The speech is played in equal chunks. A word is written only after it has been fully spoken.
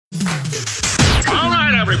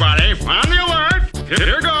everybody. On the alert.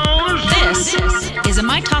 Here goes. This is a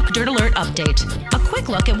My Talk Dirt Alert update. A quick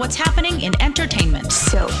look at what's happening in entertainment.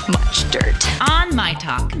 So much dirt. On My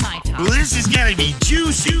Talk. Well, this is going to be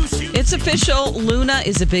juicy. It's official. Luna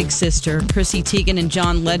is a big sister. Chrissy Teigen and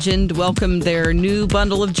John Legend welcomed their new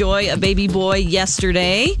bundle of joy, a baby boy,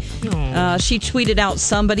 yesterday. She tweeted out,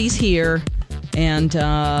 "Somebody's here," and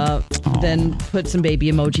then put some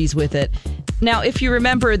baby emojis with it. Now, if you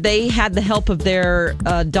remember, they had the help of their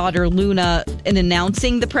daughter, Luna, in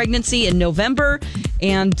announcing the pregnancy in November.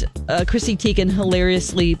 And Chrissy Teigen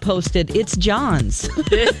hilariously posted, "It's John's." So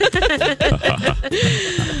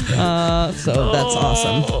that's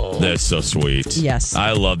awesome. That's so sweet. Yes.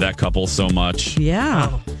 I love that couple so much.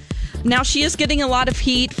 Yeah. Now, she is getting a lot of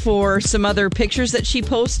heat for some other pictures that she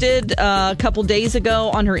posted a couple days ago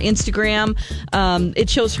on her Instagram. It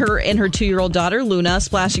shows her and her 2-year-old daughter, Luna,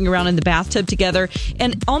 splashing around in the bathtub together.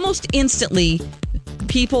 And almost instantly,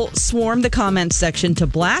 people swarmed the comments section to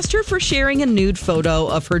blast her for sharing a nude photo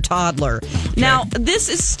of her toddler. Okay. Now, this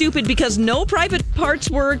is stupid because no private parts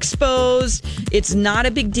were exposed. It's not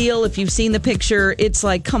a big deal if you've seen the picture. It's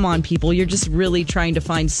like, come on, people. You're just really trying to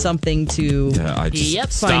find something to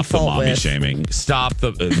stop the mommy shaming. Stop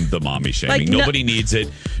the mommy shaming. Nobody needs it.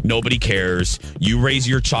 Nobody cares. You raise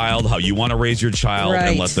your child how you want to raise your child,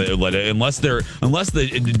 right. unless the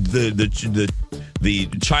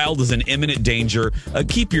child is in imminent danger.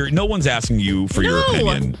 No one's asking you for your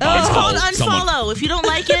opinion. Unfollow. If you don't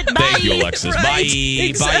like it, bye. Thank you, Alexis. Right. Bye.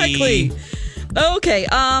 Exactly. Bye. Okay,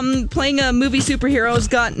 playing a movie superhero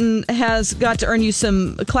has got to earn you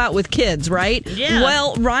some clout with kids, right? Yeah.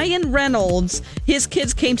 Well, Ryan Reynolds, his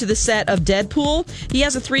kids came to the set of Deadpool. He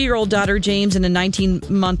has a 3-year-old daughter, James, and a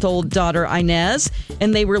 19-month-old daughter, Inez,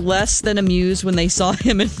 and they were less than amused when they saw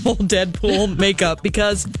him in full Deadpool makeup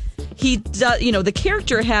because he does, the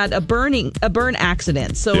character had a burn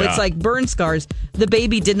accident, so it's like burn scars. The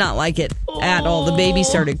baby did not like it at all. The baby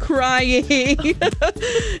started crying.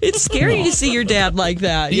 It's scary to see your dad like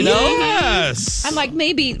that, you know? Yes. I'm like,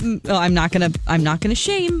 maybe I'm not gonna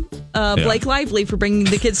shame Blake Lively for bringing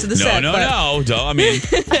the kids to the set. No. I mean,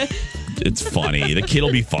 it's funny. The kid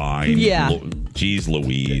will be fine. Yeah. Jeez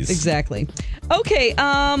Louise. Exactly. Okay,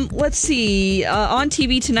 let's see. On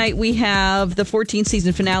TV tonight, we have the 14th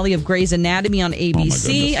season finale of Grey's Anatomy on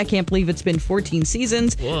ABC. I can't believe it's been 14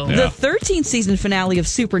 seasons. Whoa. The 13th season finale of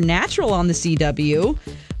Supernatural on the CW.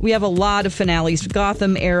 We have a lot of finales.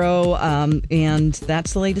 Gotham, Arrow, and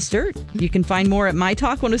that's the latest dirt. You can find more at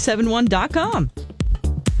mytalk1071.com.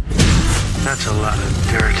 That's a lot of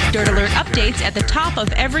dirt. Dirt Alert updates at the top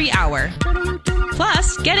of every hour.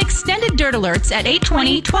 Plus, get extended Dirt Alerts at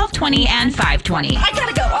 8:20, 12:20, and 5:20. I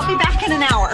gotta go. I'll be back in an hour.